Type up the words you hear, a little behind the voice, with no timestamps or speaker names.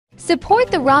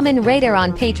Support the Ramen Raider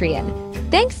on Patreon.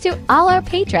 Thanks to all our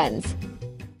patrons.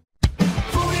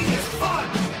 Voting is fun!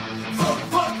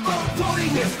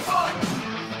 Voting is fun!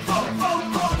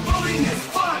 Voting is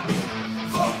fun!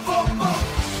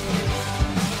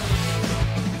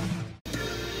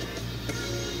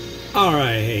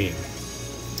 Alright, hey.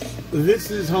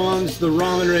 This is Hans, the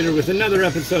Ramen Raider, with another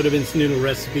episode of Instant Noodle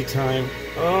Recipe Time.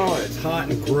 Oh, it's hot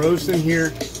and gross in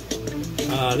here.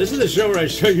 This is the show where I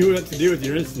show you what to do with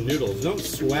your instant noodles. Don't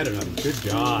sweat at them. Good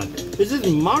God. This is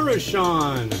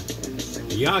Maruchan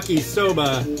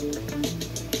Yakisoba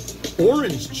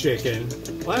orange chicken.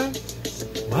 What?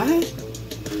 What?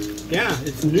 Yeah,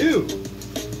 it's new.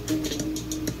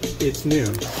 It's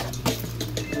new.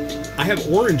 I have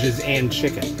oranges and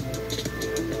chicken.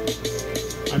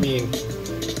 I mean,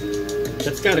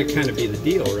 that's got to kind of be the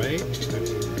deal, right?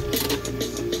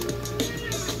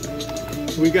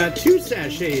 We got 2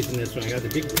 sachets in this one. I got the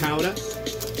big powder.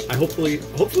 Hopefully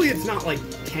it's not like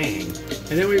tang.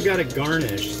 And then we've got a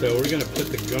garnish, so we're gonna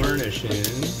put the garnish in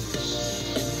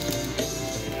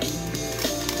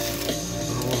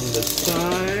on the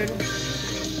side.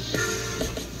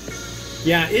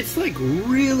 Yeah, it's like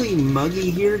really muggy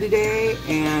here today,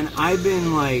 and I've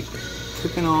been like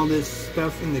cooking all this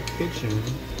stuff in the kitchen.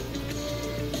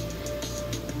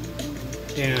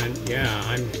 And yeah,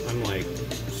 I'm like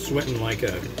sweating like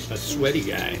a sweaty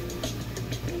guy.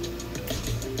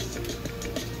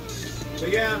 But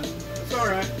yeah, it's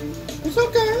alright. It's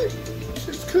okay.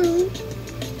 It's cool.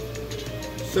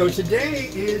 So today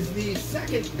is the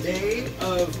 2nd day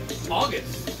of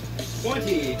August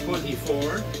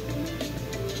 2024.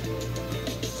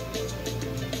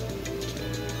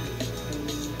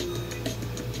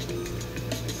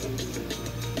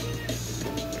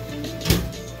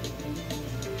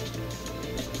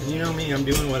 You know me, I'm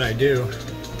doing what I do.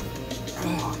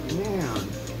 Oh, man.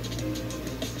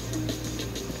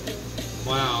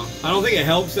 Wow. I don't think it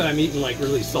helps that I'm eating like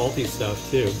really salty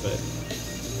stuff too, but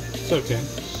it's okay.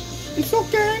 It's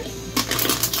okay.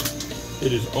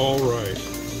 It is alright.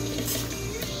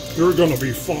 You're gonna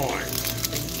be fine.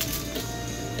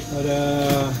 But,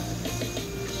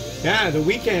 yeah, the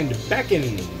weekend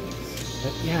beckons.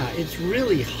 But yeah, it's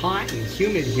really hot and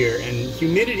humid here, and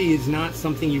humidity is not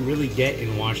something you really get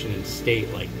in Washington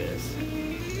State like this.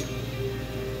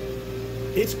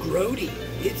 It's grody.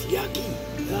 It's yucky.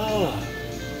 Ugh.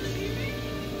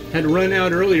 Had to run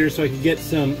out earlier so I could get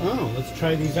some. Oh, let's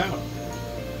try these out.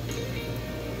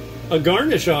 A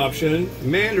garnish option,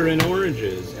 mandarin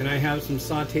oranges, and I have some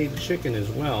sauteed chicken as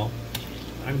well.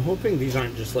 I'm hoping these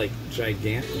aren't just like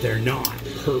gigantic. They're not.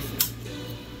 Perfect.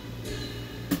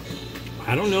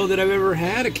 I don't know that I've ever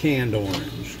had a canned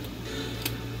orange.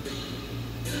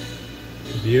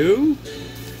 Have you?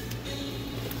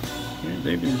 Yeah,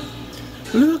 baby.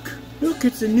 Look,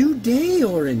 it's a new day,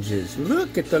 oranges.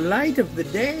 Look at the light of the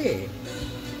day.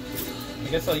 I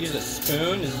guess I'll use a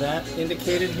spoon. Is that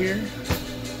indicated here?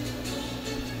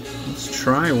 Let's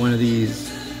try one of these.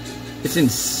 It's in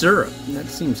syrup. That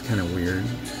seems kind of weird.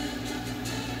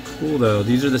 Cool though.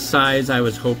 These are the size I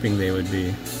was hoping they would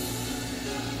be.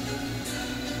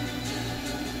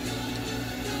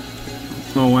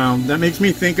 Oh wow, that makes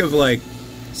me think of like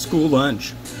school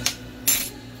lunch.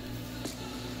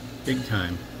 Big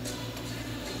time.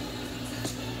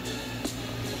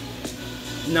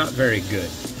 Not very good.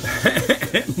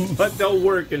 But they'll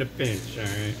work in a pinch,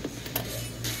 alright?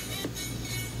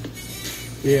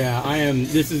 Yeah,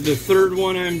 this is the 3rd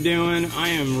one I'm doing. I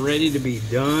am ready to be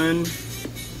done.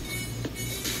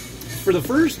 For the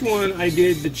first one, I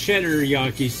did the cheddar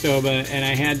yakisoba, and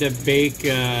I had to bake,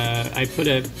 I put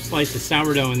a slice of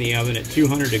sourdough in the oven at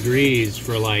 200 degrees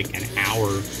for like an hour.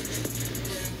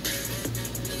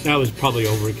 That was probably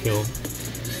overkill.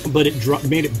 But it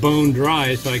made it bone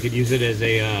dry so I could use it as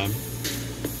a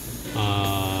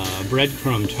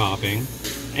breadcrumb topping.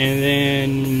 And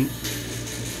then,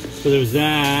 so there was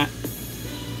that.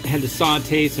 I had to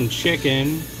saute some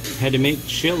chicken, had to make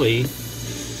chili.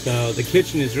 So the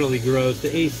kitchen is really gross.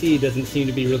 The AC doesn't seem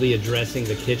to be really addressing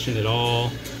the kitchen at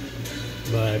all.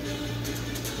 But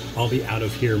I'll be out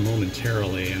of here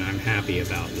momentarily, and I'm happy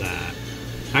about that.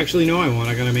 Actually, no, I won't.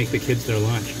 I gotta make the kids their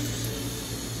lunch.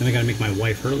 Then I gotta make my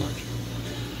wife her lunch.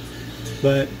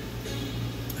 But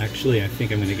actually, I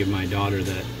think I'm gonna give my daughter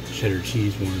that cheddar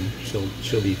cheese one.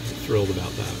 She'll be thrilled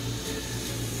about that.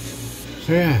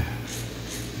 So yeah,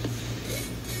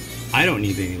 I don't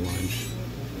need any lunch.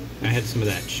 I had some of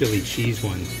that chili cheese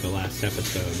one the last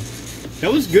episode.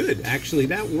 That was good, actually.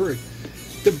 That worked.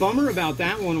 The bummer about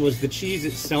that one was the cheese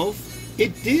itself.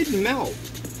 It did melt,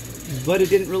 but it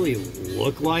didn't really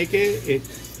look like it.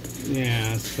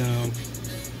 Yeah, so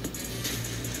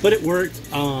But it worked.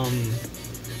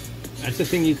 That's the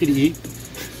thing you could eat.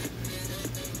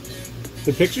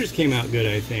 The pictures came out good,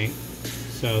 I think.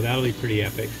 So that'll be pretty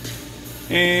epic.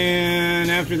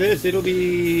 And after this, it'll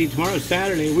be tomorrow,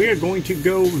 Saturday. We are going to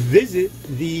go visit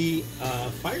the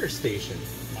fire station.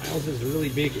 Miles is really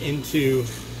big into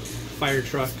fire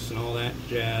trucks and all that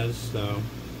jazz. So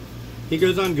he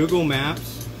goes on Google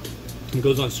Maps and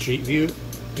goes on Street View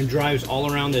and drives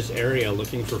all around this area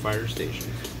looking for fire stations.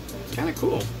 It's kind of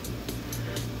cool.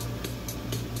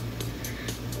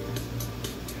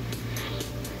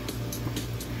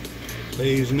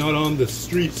 He's not on the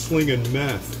street slinging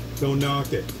meth. Don't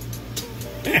knock it.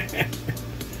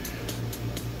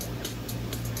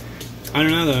 I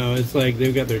don't know though. It's like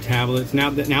they've got their tablets now.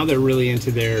 Now they're really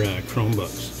into their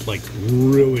Chromebooks. Like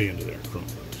really into their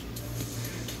Chromebooks.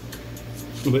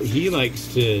 But he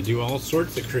likes to do all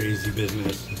sorts of crazy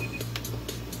business.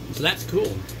 So that's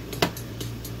cool.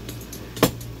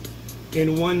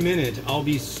 In 1 minute, I'll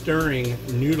be stirring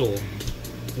Noodle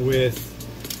with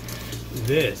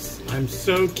this. I'm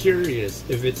so curious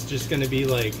if it's just going to be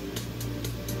like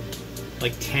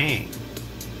Tang.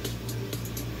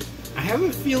 I have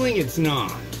a feeling it's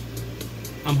not.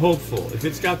 I'm hopeful. If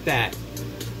it's got that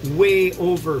way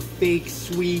over fake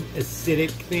sweet acidic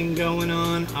thing going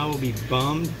on, I will be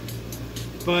bummed.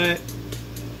 But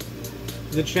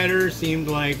the cheddar seemed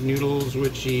like noodles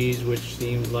with cheese, which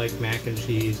seemed like mac and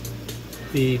cheese.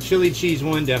 The chili cheese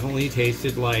one definitely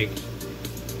tasted like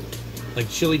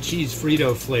chili cheese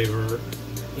Frito flavor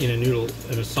in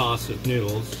a sauce of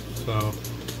noodles. So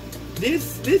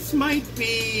this might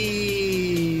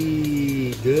be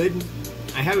good.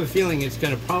 I have a feeling it's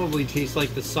going to probably taste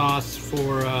like the sauce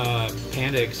for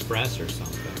Panda Express or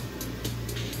something.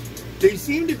 They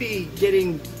seem to be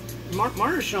getting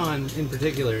Maruchan in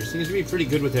particular seems to be pretty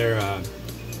good with their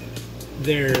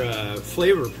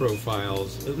flavor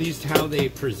profiles, at least how they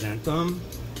present them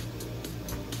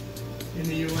in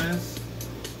the US.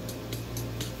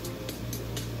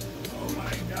 Oh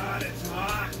my God, it's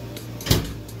hot.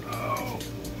 Oh,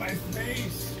 my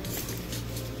face.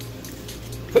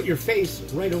 Put your face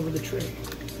right over the tray.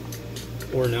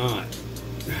 Or not.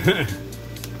 Yeah.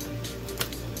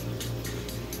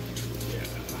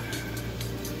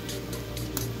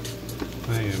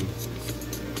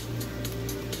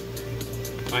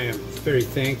 I am very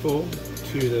thankful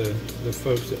to the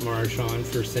folks at Maruchan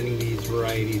for sending these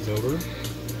varieties over.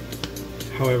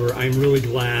 However, I'm really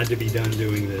glad to be done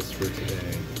doing this for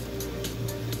today.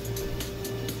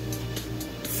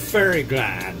 Very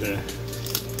glad.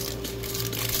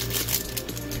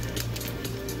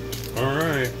 All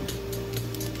right.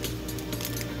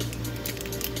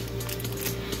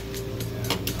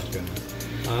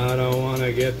 I don't want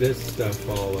to get this stuff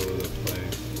all over the place.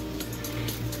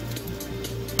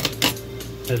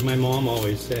 As my mom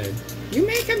always said, you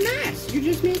make a mess. You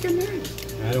just make a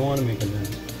mess. I don't want to make a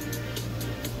mess.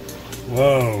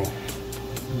 Whoa.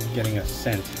 I'm getting a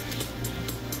scent.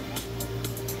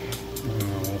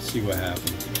 Oh, we'll see what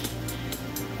happens.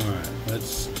 Alright,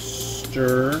 let's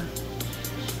stir.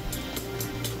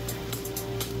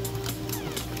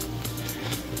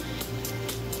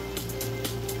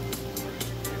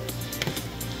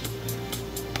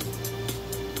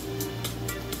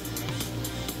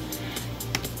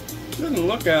 Doesn't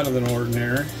look out of the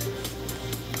ordinary.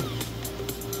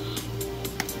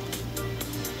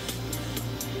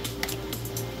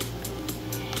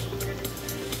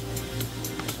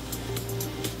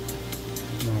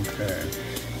 Okay.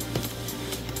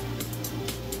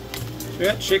 So we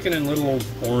got chicken in little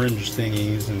orange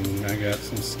thingies, and I got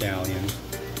some scallion.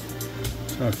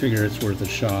 So I figure it's worth a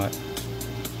shot.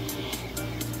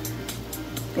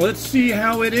 Let's see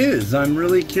how it is. I'm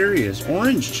really curious.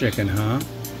 Orange chicken, huh?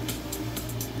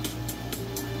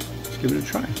 Give it a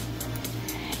try.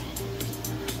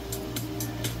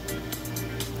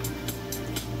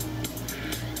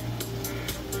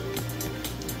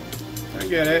 I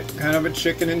get it. Kind of a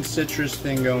chicken and citrus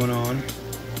thing going on.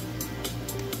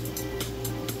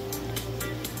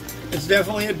 It's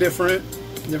definitely a different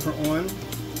one.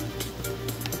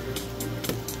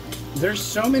 There's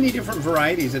so many different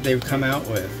varieties that they've come out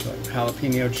with, like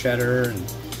jalapeno cheddar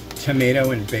and tomato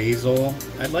and basil.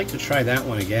 I'd like to try that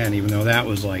one again, even though that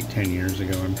was like 10 years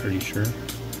ago, I'm pretty sure.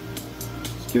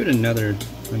 Let's give it another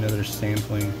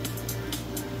sampling.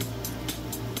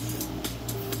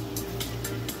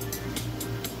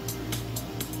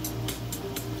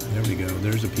 There we go.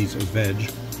 There's a piece of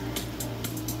veg.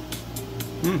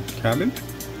 Cabbage?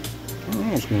 I don't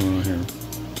know what's going on here.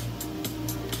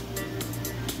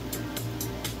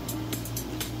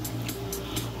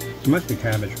 It must be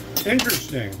cabbage.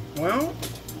 Interesting. Well,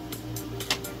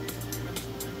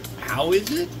 How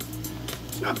is it?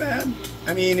 It's not bad.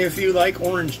 I mean, if you like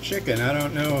orange chicken, I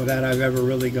don't know that I've ever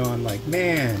really gone like,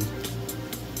 man,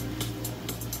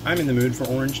 I'm in the mood for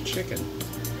orange chicken.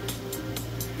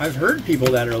 I've heard people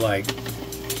that are like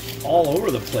all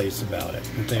over the place about it.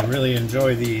 That they really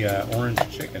enjoy the orange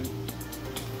chicken.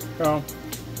 So,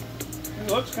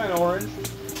 it looks kind of orange.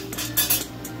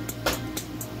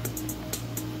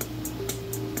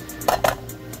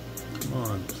 Come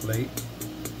on, plate.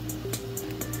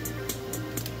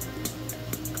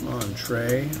 Come on,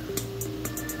 tray.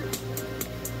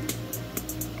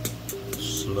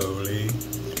 Slowly,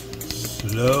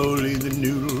 slowly the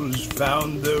noodles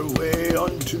found their way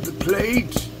onto the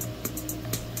plate.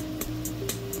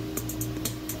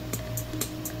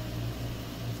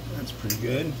 That's pretty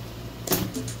good.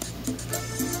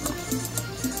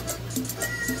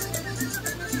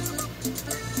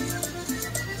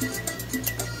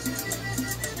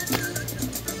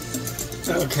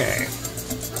 Okay.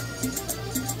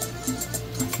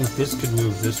 I think this could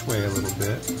move this way a little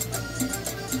bit.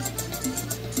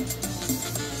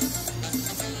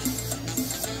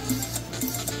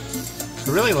 I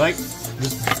really like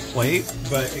this plate,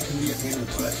 but it can be a pain in the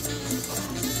butt.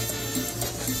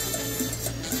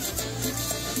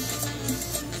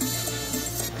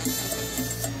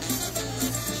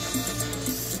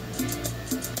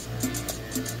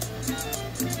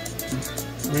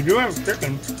 We do have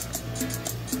chicken.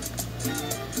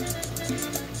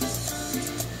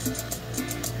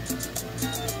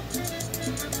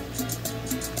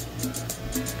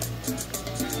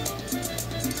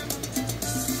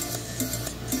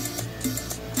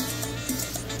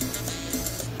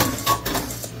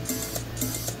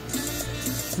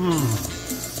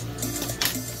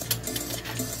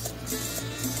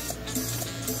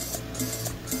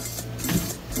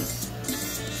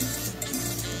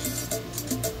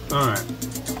 Alright,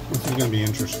 this is going to be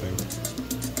interesting.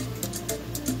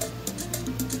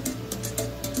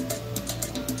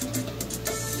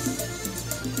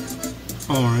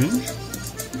 Orange.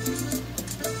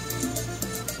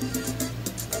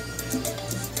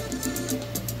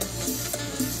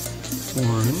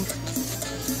 Orange.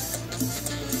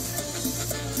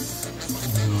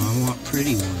 No, I want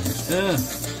pretty ones. Ugh.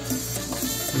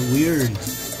 They're weird.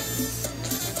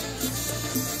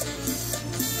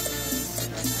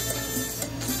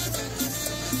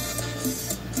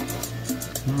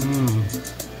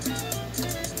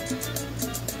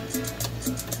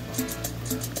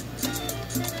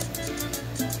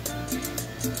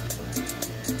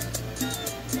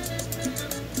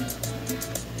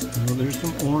 Well, there's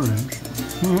some orange.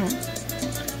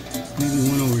 Maybe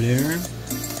one over there.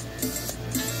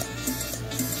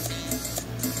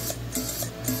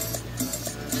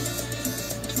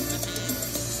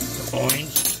 The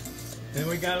orange. Then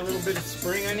we got a little bit of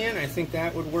spring onion. I think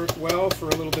that would work well for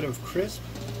a little bit of crisp.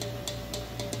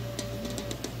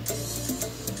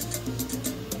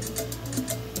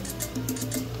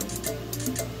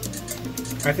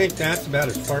 I think that's about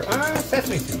as far.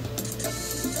 Sesame seed.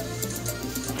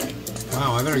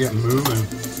 Wow, I better get moving.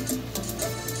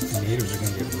 The natives are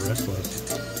going to get restless.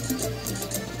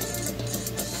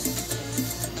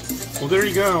 Well, there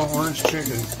you go, orange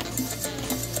chicken.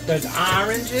 There's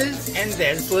oranges and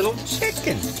there's little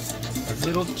chicken. There's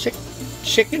little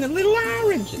chicken and little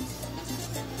oranges.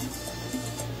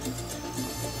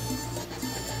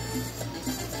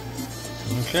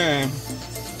 Okay.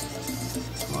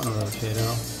 Come on,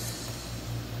 potato.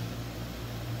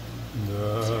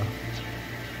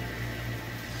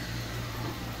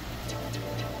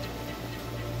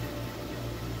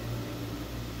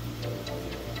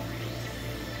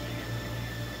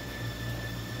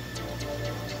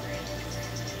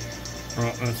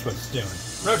 Oh, that's what it's doing.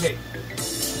 Rotate.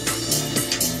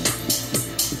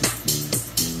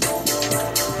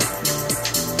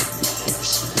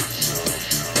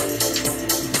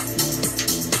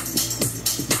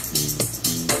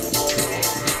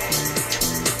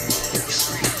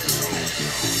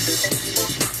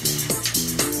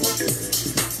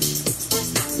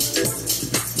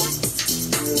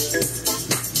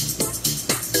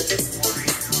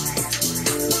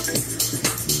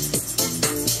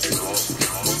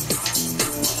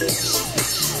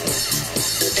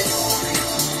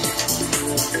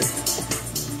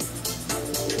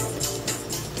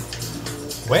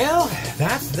 Well,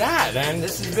 that's that, and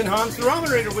this has been Hans the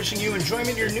Ramen Raider wishing you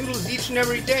enjoyment in your noodles each and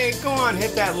every day. Go on,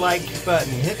 hit that like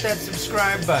button, hit that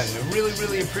subscribe button. I really,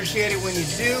 really appreciate it when you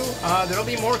do. There'll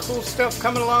be more cool stuff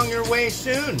coming along your way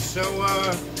soon, so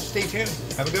stay tuned.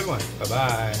 Have a good one.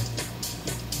 Bye-bye.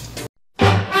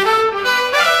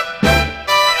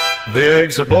 The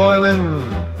eggs are boiling,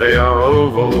 they are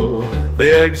oval. The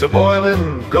eggs are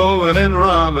boiling, going in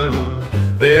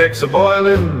ramen. The eggs are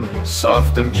boiling,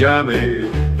 soft and jammy.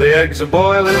 The eggs are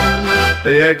boiling,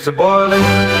 the eggs are boiling,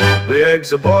 the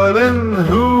eggs are boiling.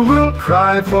 Who will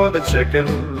cry for the chicken?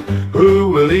 Who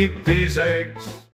will eat these eggs?